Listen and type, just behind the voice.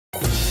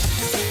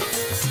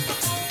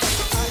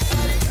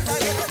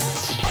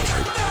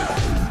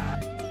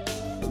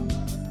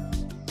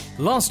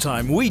Last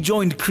time we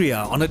joined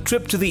Kriya on a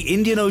trip to the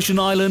Indian Ocean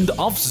island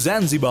of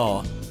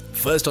Zanzibar.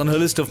 First on her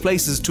list of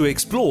places to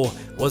explore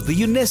was the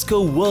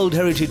UNESCO World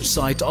Heritage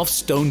Site of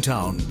Stone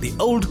Town, the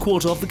old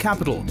quarter of the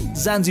capital,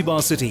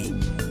 Zanzibar city.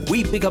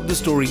 We pick up the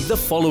story the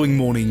following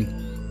morning.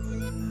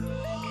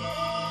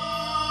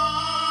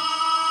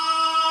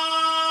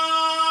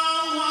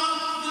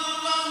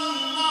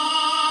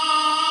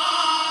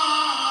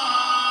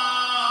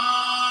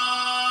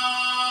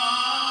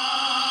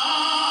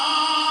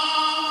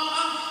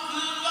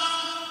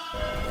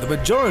 The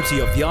majority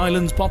of the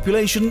island's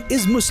population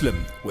is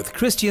Muslim, with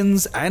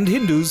Christians and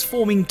Hindus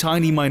forming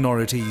tiny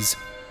minorities.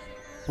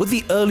 With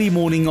the early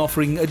morning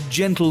offering a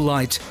gentle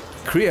light,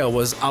 Kriya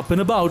was up and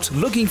about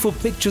looking for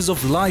pictures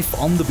of life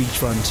on the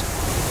beachfront.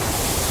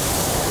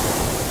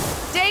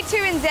 Day 2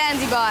 in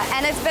Zanzibar,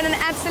 and it's been an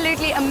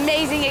absolutely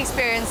amazing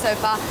experience so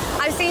far.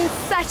 I've seen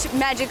such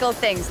magical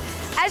things.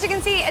 As you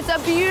can see, it's a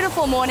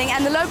beautiful morning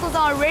and the locals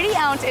are already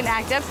out and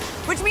active,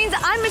 which means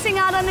I'm missing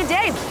out on a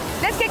day.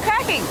 Let's get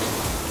cracking.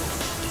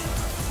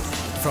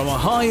 From a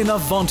high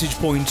enough vantage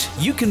point,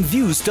 you can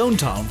view Stone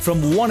Town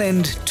from one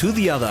end to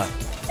the other.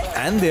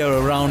 And there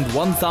are around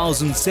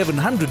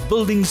 1,700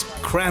 buildings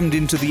crammed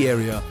into the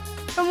area.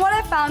 From what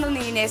I found on the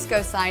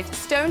UNESCO site,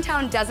 Stone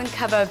Town doesn't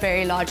cover a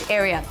very large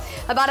area.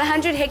 About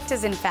 100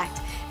 hectares in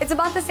fact. It's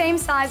about the same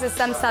size as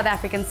some South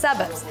African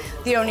suburbs.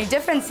 The only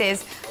difference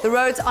is the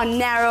roads are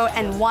narrow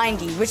and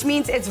windy, which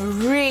means it's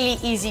really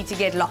easy to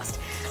get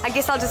lost. I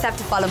guess I'll just have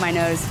to follow my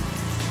nose.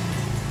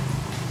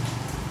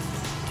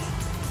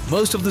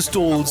 Most of the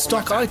stalls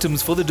stock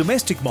items for the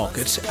domestic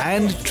market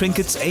and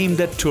trinkets aimed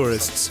at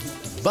tourists.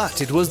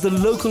 But it was the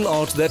local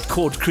art that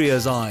caught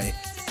Kriya's eye.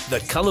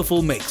 The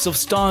colourful mix of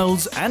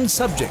styles and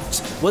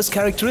subjects was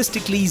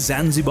characteristically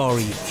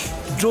Zanzibari,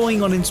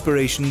 drawing on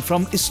inspiration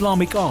from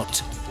Islamic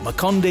art,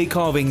 Makonde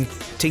carving,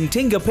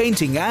 Tintinga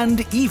painting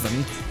and even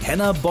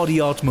henna body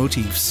art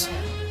motifs.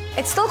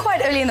 It's still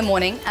quite early in the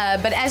morning,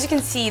 but as you can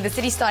see, the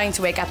city's starting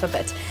to wake up a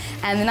bit.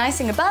 And the nice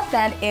thing about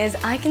that is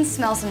I can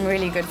smell some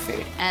really good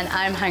food, and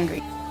I'm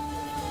hungry.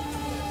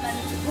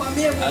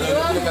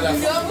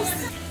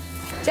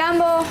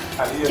 Jambo,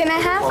 can I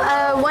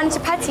have one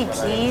chapati,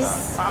 please?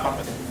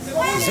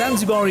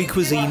 Zanzibari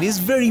cuisine is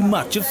very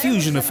much a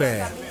fusion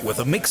affair, with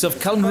a mix of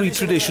culinary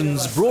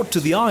traditions brought to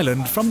the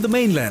island from the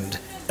mainland,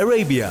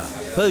 Arabia,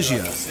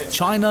 Persia,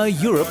 China,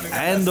 Europe,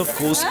 and of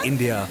course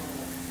India.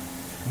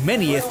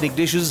 Many ethnic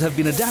dishes have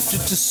been adapted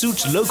to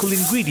suit local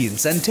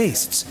ingredients and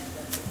tastes.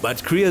 But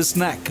Kriya's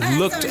snack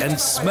looked and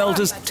smelled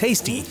as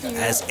tasty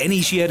as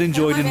any she had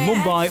enjoyed in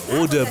Mumbai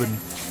or Durban.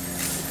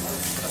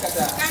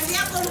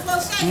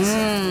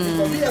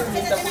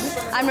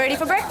 I'm ready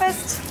for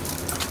breakfast.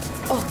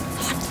 Oh,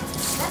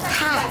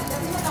 hot.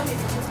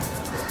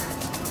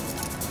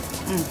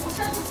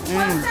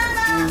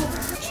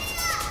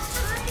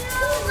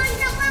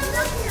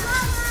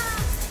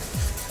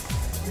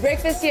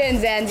 Breakfast here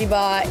in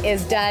Zanzibar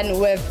is done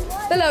with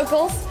the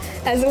locals,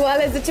 as well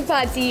as the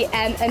chapati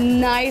and a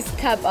nice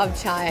cup of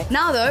chai.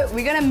 Now though,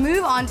 we're gonna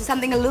move on to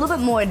something a little bit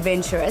more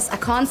adventurous. I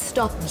can't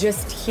stop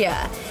just here,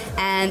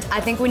 and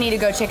I think we need to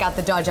go check out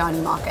the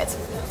Darjani market.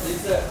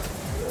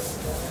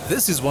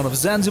 This is one of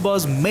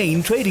Zanzibar's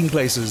main trading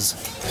places.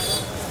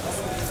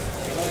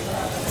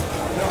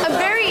 A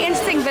very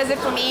interesting visit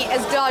for me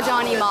is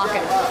Darjani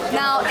market.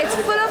 Now, it's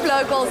full of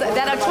locals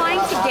that are trying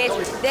to get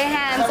their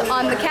hands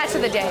on the catch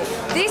of the day.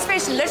 These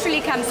fish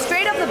literally come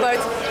straight off the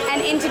boats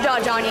and into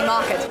Darjani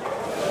market.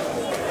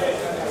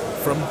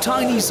 From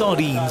tiny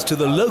sardines to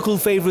the local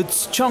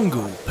favourites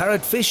changu,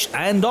 parrotfish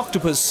and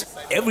octopus,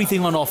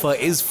 everything on offer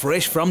is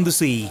fresh from the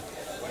sea.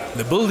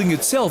 The building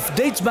itself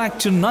dates back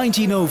to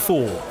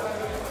 1904.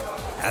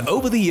 And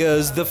over the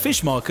years, the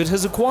fish market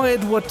has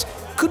acquired what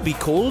could be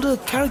called a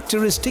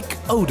characteristic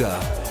odour.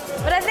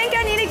 But I think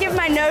I need to give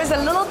my nose a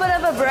little bit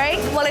of a break,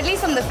 well at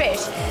least from the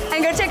fish,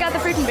 and go check out the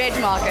fruit and veg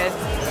market.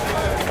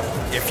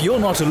 If you're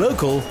not a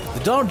local, the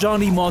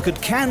Darjani market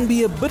can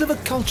be a bit of a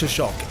culture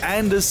shock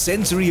and a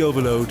sensory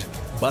overload.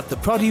 But the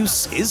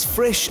produce is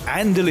fresh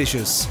and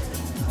delicious.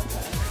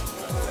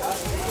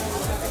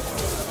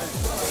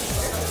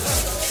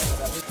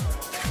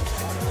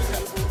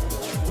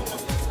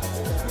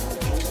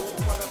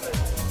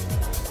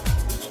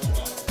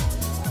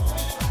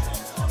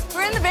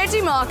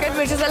 Veggie market,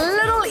 which is a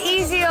little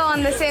easier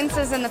on the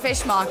senses than the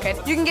fish market.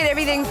 You can get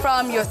everything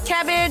from your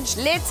cabbage,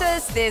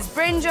 lettuce, there's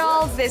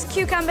brinjals, there's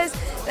cucumbers.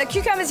 The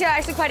cucumbers here are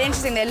actually quite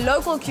interesting. They're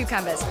local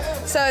cucumbers.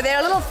 So they're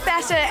a little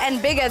fatter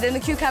and bigger than the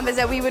cucumbers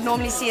that we would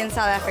normally see in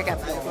South Africa.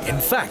 In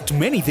fact,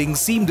 many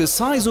things seemed a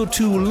size or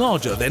two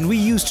larger than we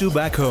used to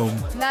back home.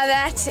 Now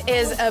that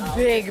is a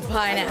big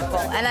pineapple.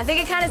 And I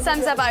think it kind of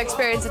sums up our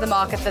experience at the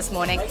market this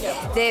morning.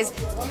 There's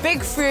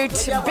big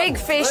fruit, big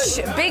fish,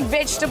 big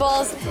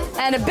vegetables,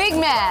 and a big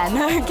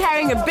man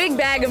carrying a big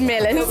bag of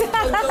melons.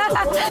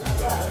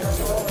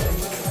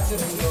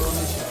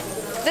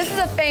 This is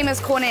a famous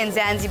corner in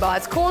Zanzibar.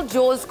 It's called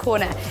Jaws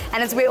Corner,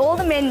 and it's where all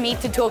the men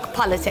meet to talk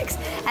politics.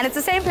 And it's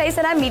the same place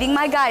that I'm meeting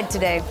my guide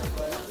today.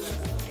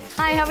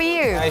 Hi, how are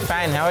you? Hi,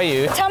 fine. How are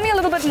you? Tell me a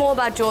little bit more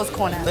about Jaws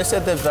Corner. This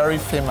is the very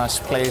famous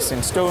place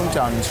in Stone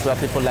Town where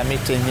people are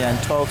meeting here and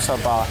talks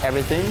about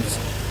everything,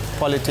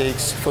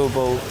 politics,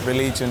 football,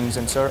 religions,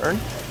 and so on.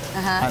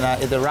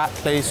 And it's the right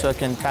place where you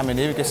can come in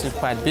here because it's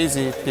quite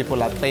busy.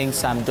 People are playing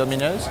some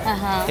dominoes,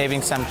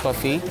 having some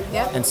coffee,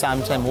 and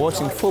sometimes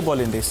watching football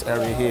in this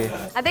area here.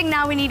 I think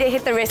now we need to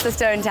hit the rest of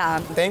Stone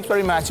Town. Thanks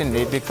very much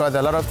indeed, because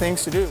there are a lot of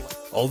things to do.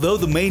 Although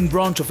the main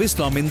branch of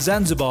Islam in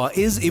Zanzibar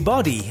is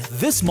Ibadi,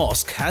 this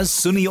mosque has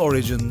Sunni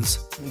origins.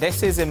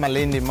 This is a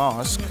Malindi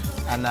mosque,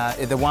 and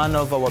it's one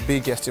of our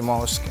biggest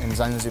mosques in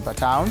Zanzibar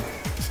town.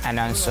 And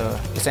also,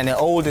 it's the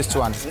oldest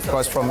one,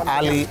 because from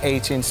early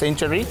 18th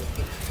century.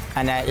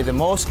 And it's the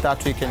mosque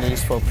that we can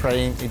use for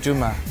praying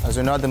Ijuma. As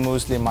you know, the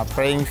Muslims are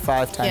praying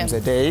 5 times a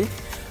day,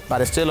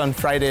 but still on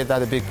Friday,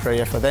 that's a big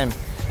prayer for them.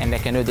 And they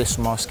can do this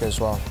mosque as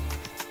well.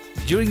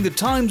 During the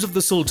times of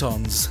the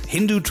sultans,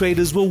 Hindu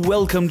traders were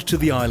welcomed to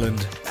the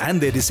island, and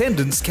their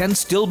descendants can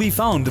still be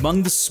found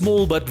among the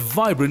small but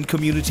vibrant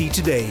community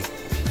today.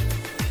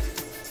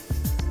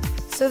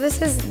 So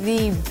this is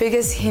the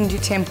biggest Hindu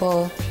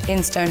temple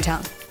in Stone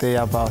Town. There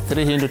are about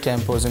 3 Hindu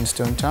temples in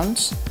Stone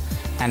Towns.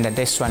 And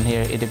this one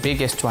here is the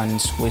biggest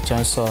ones, which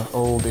also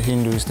all the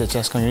Hindus that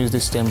just can use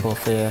this temple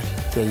for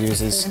their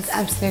uses. It's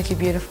absolutely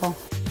beautiful.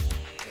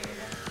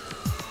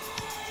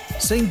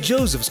 St.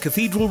 Joseph's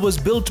Cathedral was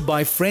built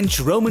by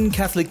French Roman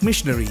Catholic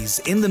missionaries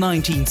in the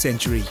 19th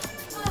century.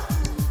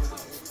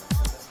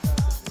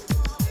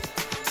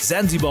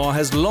 Zanzibar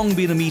has long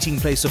been a meeting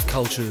place of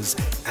cultures,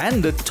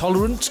 and a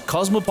tolerant,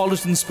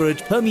 cosmopolitan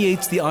spirit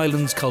permeates the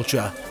island's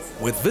culture,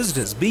 with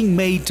visitors being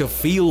made to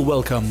feel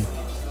welcome.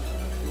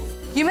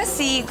 You must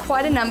see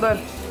quite a number of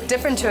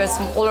different tourists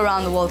from all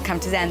around the world come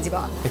to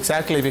Zanzibar.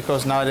 Exactly,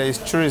 because nowadays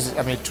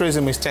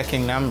tourism is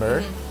taking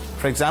number.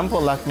 For example,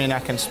 like me, I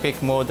can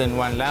speak more than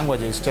 1 language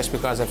just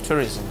because of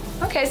tourism.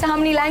 Okay, so how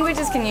many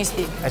languages can you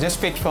speak? I just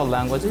speak 12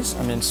 languages.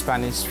 I mean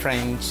Spanish,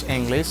 French,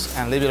 English,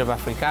 and a little bit of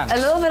Afrikaans. A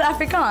little bit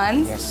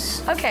Afrikaans?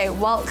 Yes. Okay,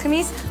 well,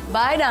 Khamis,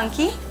 bye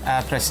donkey.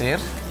 Pleasure.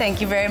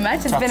 Thank you very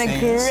much. It's been a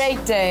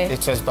great day.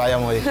 It was baie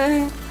mooi.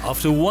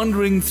 After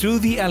wandering through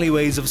the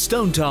alleyways of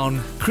Stone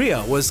Town,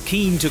 Kriya was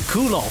keen to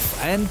cool off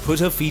and put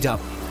her feet up.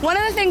 One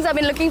of the things I've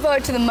been looking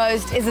forward to the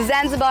most is a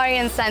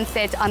Zanzibarian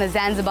sunset on a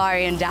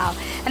Zanzibarian dhow.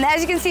 And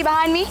as you can see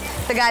behind me,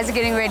 the guys are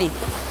getting ready.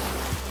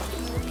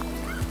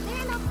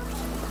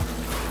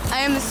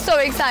 I am so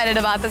excited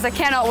about this. I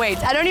cannot wait.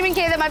 I don't even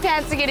care that my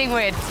pants are getting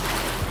wet.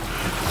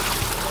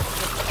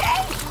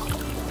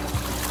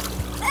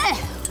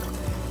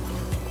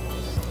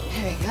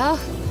 There we go.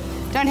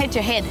 Don't hit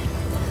your head.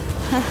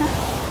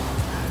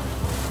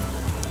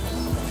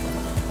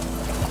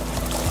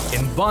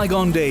 In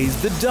bygone days,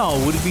 the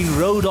dhow would have been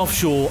rowed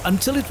offshore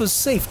until it was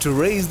safe to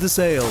raise the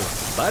sail.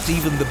 But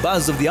even the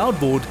buzz of the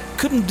outboard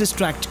couldn't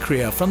distract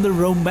Kriya from the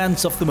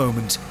romance of the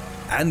moment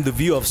and the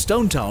view of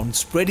Stone Town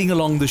spreading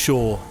along the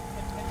shore.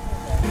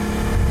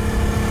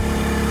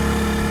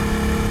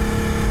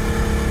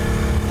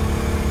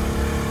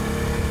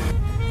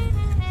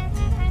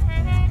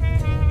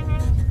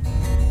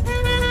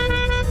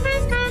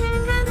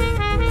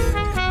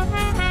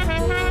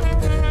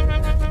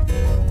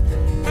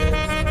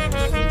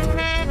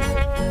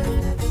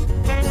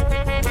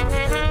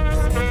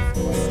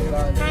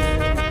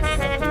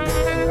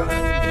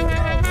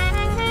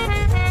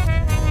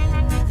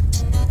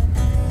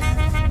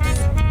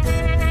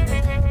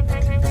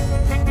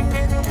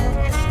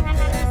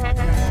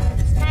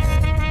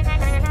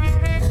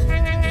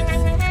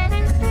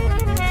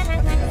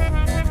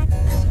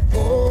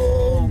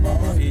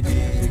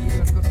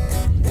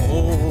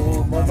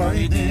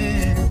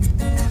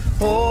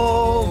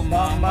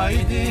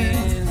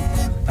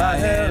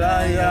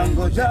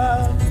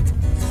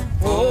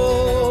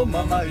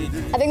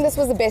 I think this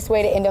was the best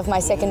way to end off my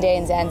second day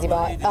in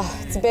Zanzibar.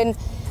 It's been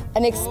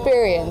an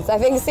experience. I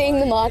think seeing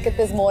the market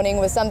this morning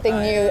was something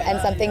new and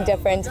something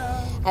different,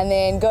 and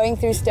then going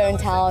through Stone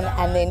Town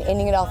and then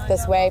ending it off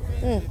this way,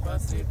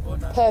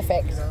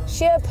 perfect.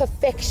 Sheer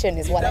perfection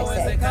is what I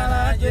say.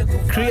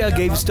 Kriya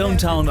gave Stone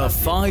Town a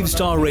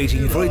 5-star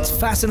rating for its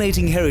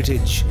fascinating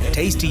heritage,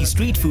 tasty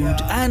street food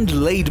and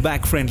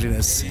laid-back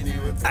friendliness.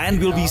 And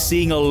we'll be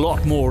seeing a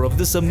lot more of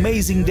this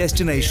amazing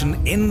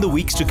destination in the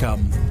weeks to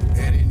come.